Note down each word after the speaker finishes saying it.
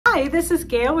Hi, this is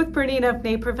Gail with BERNINA of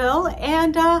Naperville,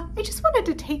 and I just wanted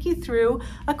to take you through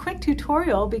a quick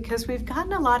tutorial because we've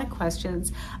gotten a lot of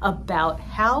questions about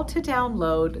how to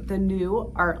download the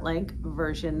new ArtLink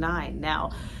version 9. Now,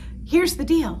 here's the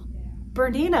deal.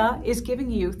 BERNINA is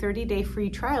giving you a 30-day free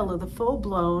trial of the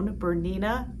full-blown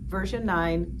BERNINA version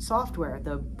 9 software,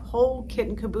 the whole kit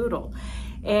and caboodle.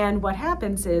 And what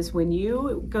happens is when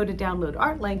you go to download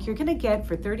ArtLink, you're gonna get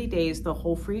for 30 days the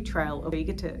whole free trial where you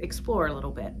get to explore a little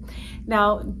bit.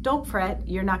 Now, don't fret,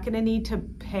 you're not gonna need to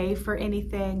pay for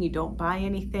anything, you don't buy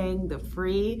anything. The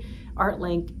free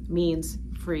ArtLink means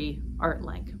free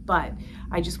ArtLink. But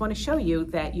I just wanna show you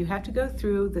that you have to go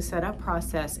through the setup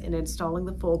process in installing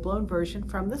the full-blown version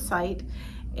from the site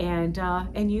and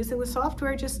using the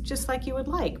software just like you would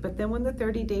like. But then when the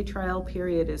 30-day trial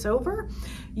period is over,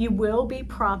 you will be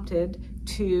prompted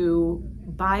to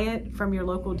buy it from your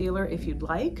local dealer if you'd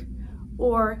like,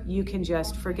 or you can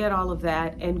just forget all of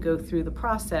that and go through the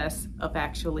process of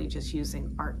actually just using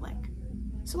ArtLink.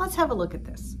 So let's have a look at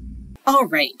this. All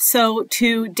right, so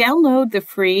to download the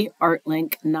free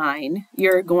ArtLink 9,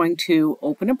 you're going to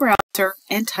open a browser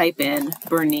and type in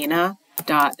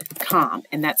BERNINA.com,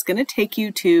 and that's going to take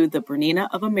you to the BERNINA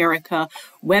of America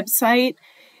website,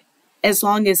 as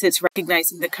long as it's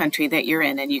recognizing the country that you're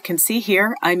in. And you can see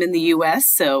here, I'm in the US,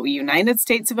 so United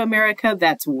States of America,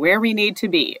 that's where we need to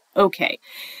be. Okay,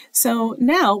 so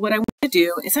now what I want to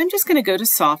do is I'm just going to go to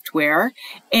software,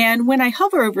 and when I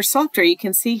hover over software, you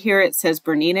can see here it says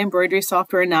BERNINA Embroidery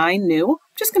Software 9 New. I'm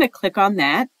just going to click on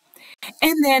that.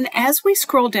 And then as we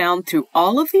scroll down through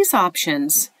all of these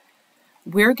options,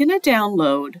 we're going to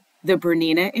download the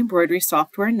BERNINA Embroidery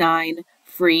Software 9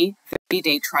 free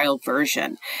 30-day trial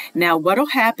version. Now, what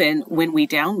will happen when we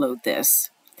download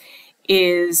this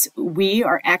is we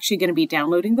are actually going to be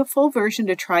downloading the full version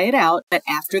to try it out, but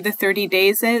after the 30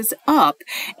 days is up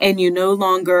and you no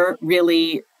longer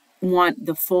really want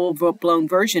the full-blown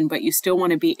version, but you still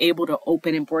want to be able to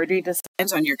open embroidery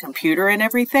designs on your computer and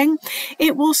everything,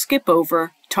 it will skip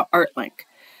over to ArtLink.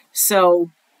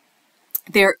 So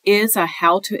there is a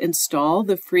how to install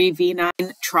the free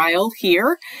V9 trial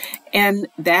here, and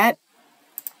that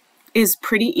is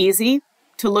pretty easy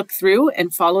to look through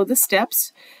and follow the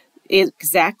steps.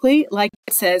 Exactly like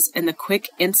it says in the quick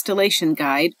installation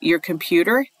guide, your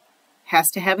computer has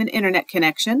to have an internet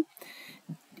connection.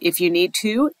 If you need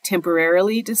to,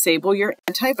 temporarily disable your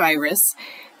antivirus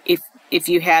if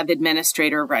you have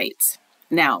administrator rights.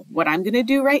 Now, what I'm going to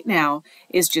do right now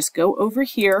is just go over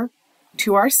here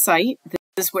to our site. This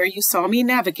is where you saw me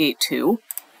navigate to,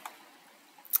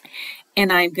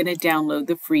 and I'm going to download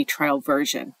the free trial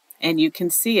version, and you can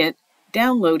see it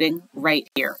downloading right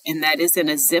here, and that is in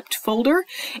a zipped folder,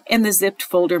 and the zipped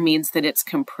folder means that it's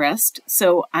compressed.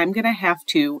 So I'm going to have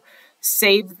to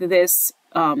save this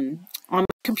on my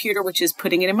computer, which is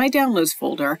putting it in my downloads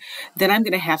folder. Then I'm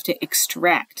going to have to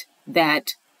extract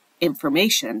that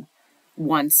information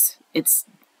once it's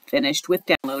finished with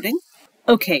downloading.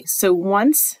 Okay, so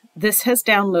once this has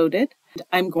downloaded,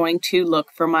 I'm going to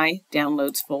look for my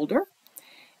downloads folder,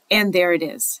 and there it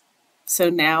is. So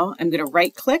now I'm going to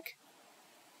right click,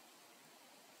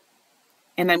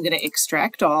 and I'm going to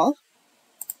extract all,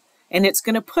 and it's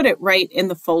going to put it right in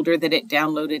the folder that it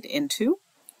downloaded into.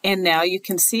 And now you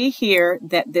can see here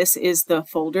that this is the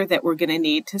folder that we're going to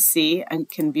need to see,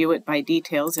 and can view it by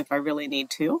details if I really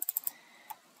need to.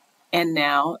 And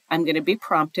now I'm going to be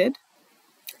prompted,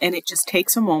 and it just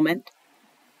takes a moment.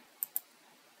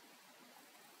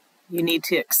 You need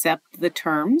to accept the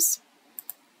terms,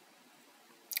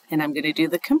 and I'm going to do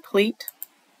the complete,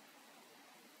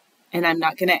 and I'm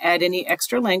not going to add any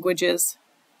extra languages,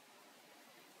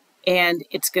 and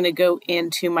it's going to go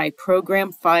into my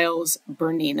program files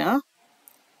BERNINA,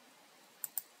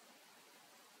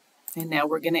 and now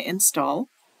we're going to install.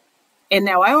 And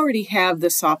now I already have the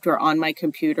software on my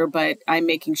computer, but I'm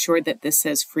making sure that this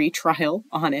says free trial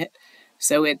on it,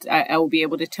 so I will be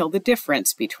able to tell the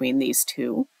difference between these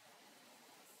two.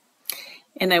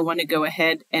 And I want to go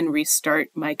ahead and restart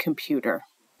my computer.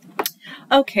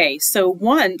 Okay, so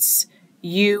once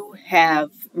you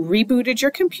have rebooted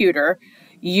your computer,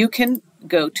 you can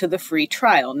go to the free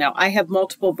trial. Now, I have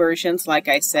multiple versions, like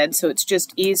I said, so it's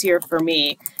just easier for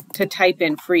me to type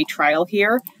in free trial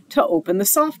here to open the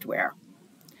software.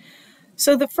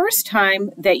 So the first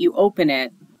time that you open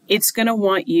it, it's going to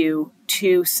want you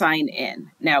to sign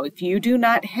in. Now, if you do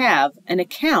not have an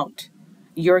account,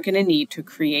 you're going to need to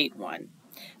create one.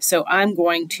 So I'm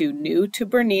going to new to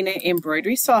BERNINA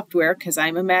Embroidery Software because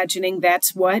I'm imagining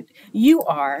that's what you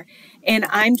are. And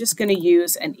I'm just going to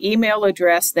use an email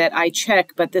address that I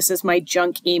check, but this is my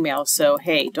junk email. So,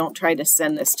 hey, don't try to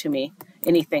send this to me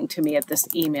anything to me at this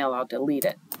email, I'll delete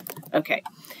it. Okay.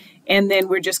 And then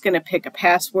we're just going to pick a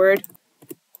password.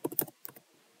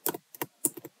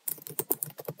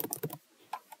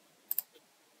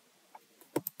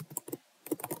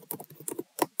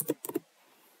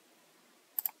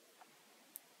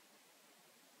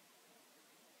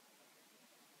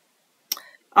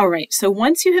 All right, so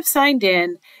once you have signed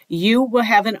in, you will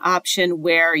have an option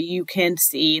where you can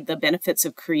see the benefits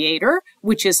of Creator,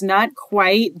 which is not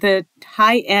quite the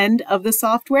high end of the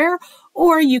software,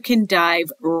 or you can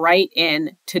dive right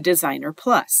in to Designer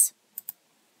Plus.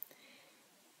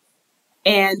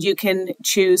 And you can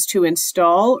choose to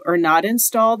install or not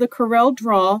install the Corel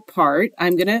Draw part.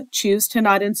 I'm going to choose to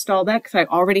not install that because I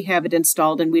already have it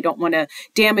installed and we don't want to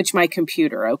damage my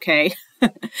computer, okay?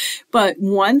 But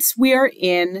once we are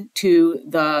into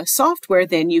the software,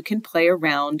 then you can play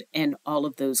around and all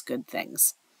of those good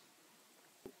things.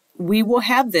 We will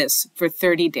have this for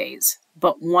 30 days,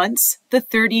 but once the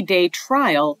 30-day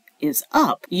trial is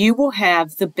up, you will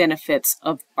have the benefits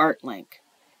of ArtLink.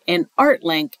 And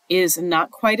ArtLink is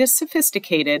not quite as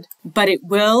sophisticated, but it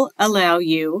will allow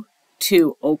you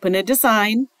to open a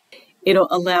design. It'll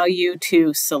allow you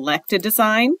to select a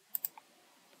design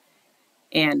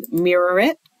and mirror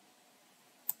it,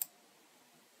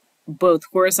 both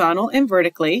horizontal and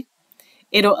vertically.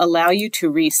 It'll allow you to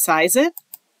resize it.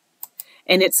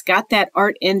 And it's got that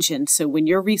art engine, so when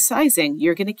you're resizing,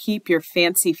 you're going to keep your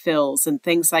fancy fills and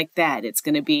things like that. It's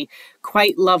going to be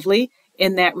quite lovely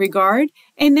in that regard.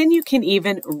 And then you can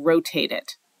even rotate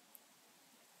it.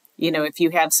 You know, if you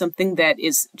have something that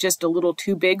is just a little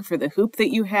too big for the hoop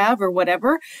that you have or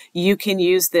whatever, you can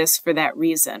use this for that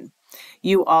reason.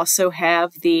 You also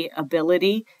have the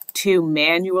ability to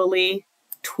manually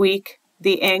tweak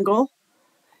the angle.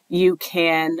 You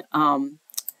can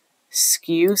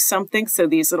skew something so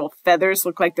these little feathers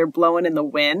look like they're blowing in the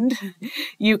wind.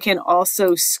 You can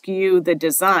also skew the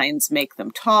designs, make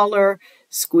them taller,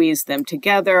 squeeze them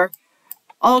together.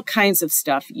 All kinds of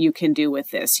stuff you can do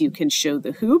with this. You can show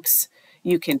the hoops.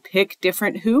 You can pick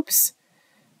different hoops.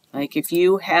 Like if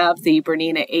you have the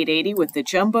BERNINA 880 with the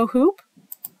jumbo hoop,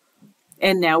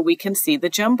 and now we can see the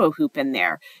jumbo hoop in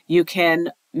there. You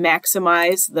can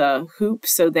maximize the hoop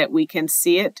so that we can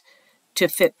see it to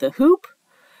fit the hoop.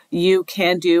 You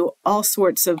can do all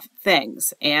sorts of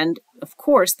things. And of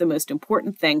course, the most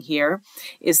important thing here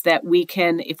is that we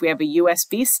can, if we have a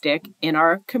USB stick in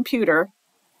our computer,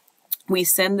 we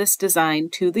send this design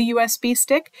to the USB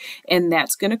stick, and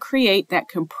that's going to create that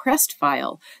compressed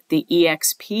file, the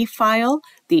EXP file,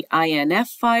 the INF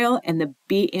file, and the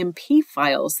BMP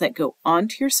files that go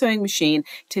onto your sewing machine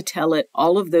to tell it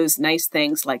all of those nice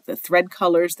things like the thread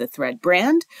colors, the thread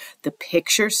brand, the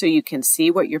picture so you can see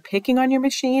what you're picking on your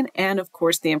machine, and of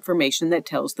course the information that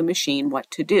tells the machine what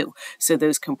to do. So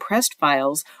those compressed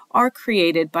files are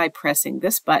created by pressing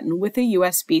this button with a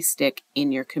USB stick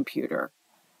in your computer.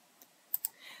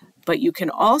 But you can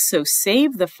also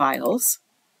save the files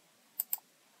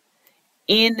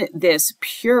in this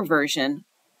pure version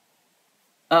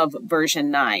of version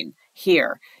 9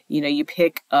 here. You know, you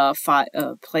pick a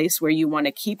place where you want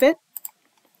to keep it,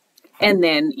 and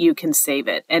then you can save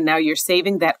it. And now you're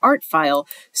saving that art file,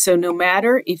 so no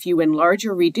matter if you enlarge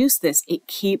or reduce this, it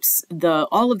keeps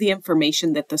all of the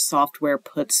information that the software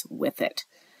puts with it.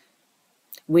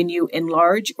 When you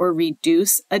enlarge or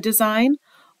reduce a design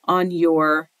on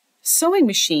your sewing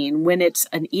machine, when it's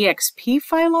an EXP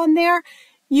file on there,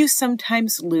 you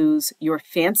sometimes lose your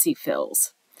fancy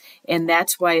fills. And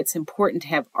that's why it's important to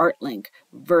have ArtLink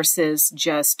versus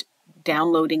just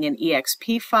downloading an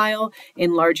EXP file,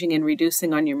 enlarging and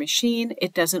reducing on your machine.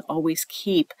 It doesn't always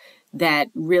keep that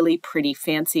really pretty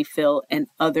fancy fill and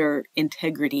other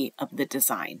integrity of the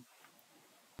design.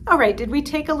 All right, did we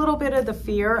take a little bit of the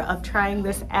fear of trying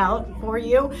this out for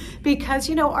you? Because,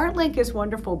 you know, ArtLink is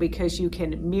wonderful because you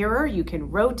can mirror, you can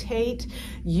rotate,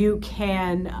 you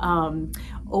can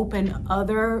open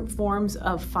other forms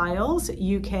of files,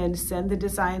 you can send the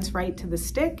designs right to the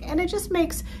stick, and it just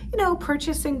makes, you know,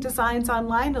 purchasing designs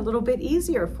online a little bit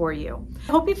easier for you.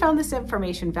 I hope you found this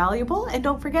information valuable, and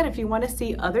don't forget, if you want to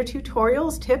see other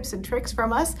tutorials, tips, and tricks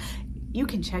from us, you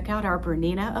can check out our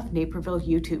Bernina of Naperville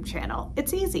YouTube channel.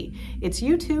 It's easy. It's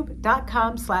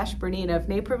youtube.com/Bernina of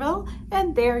Naperville,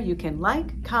 and there you can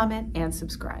like, comment, and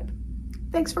subscribe.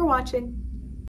 Thanks for watching.